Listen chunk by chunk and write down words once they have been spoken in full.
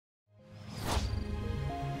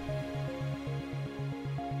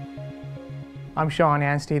I'm Sean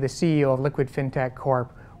Anstey, the CEO of Liquid FinTech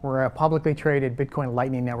Corp. We're a publicly traded Bitcoin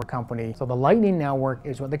Lightning Network company. So the Lightning Network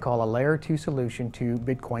is what they call a layer 2 solution to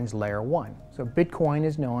Bitcoin's layer 1. So Bitcoin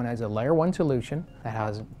is known as a layer 1 solution that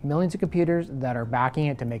has millions of computers that are backing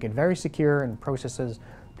it to make it very secure and processes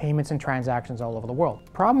payments and transactions all over the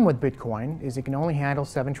world. Problem with Bitcoin is it can only handle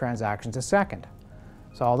 7 transactions a second.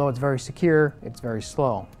 So although it's very secure, it's very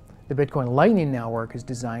slow. The Bitcoin Lightning Network is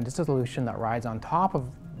designed as a solution that rides on top of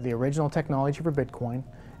the original technology for Bitcoin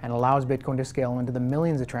and allows Bitcoin to scale into the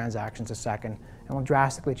millions of transactions a second and will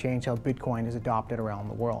drastically change how Bitcoin is adopted around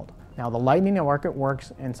the world. Now the Lightning Network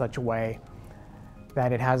works in such a way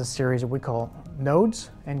that it has a series of what we call nodes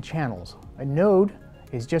and channels. A node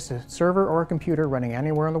is just a server or a computer running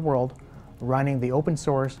anywhere in the world running the open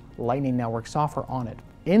source Lightning Network software on it.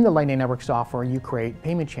 In the Lightning Network software, you create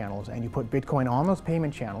payment channels and you put Bitcoin on those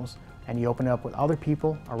payment channels and you open it up with other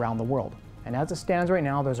people around the world. And as it stands right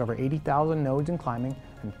now, there's over 80,000 nodes and climbing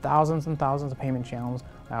and thousands of payment channels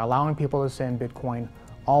that are allowing people to send Bitcoin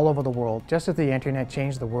all over the world. Just as the internet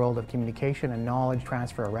changed the world of communication and knowledge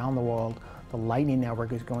transfer around the world, the Lightning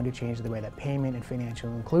Network is going to change the way that payment and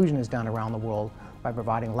financial inclusion is done around the world by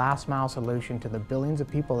providing last mile solution to the billions of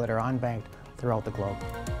people that are unbanked throughout the globe.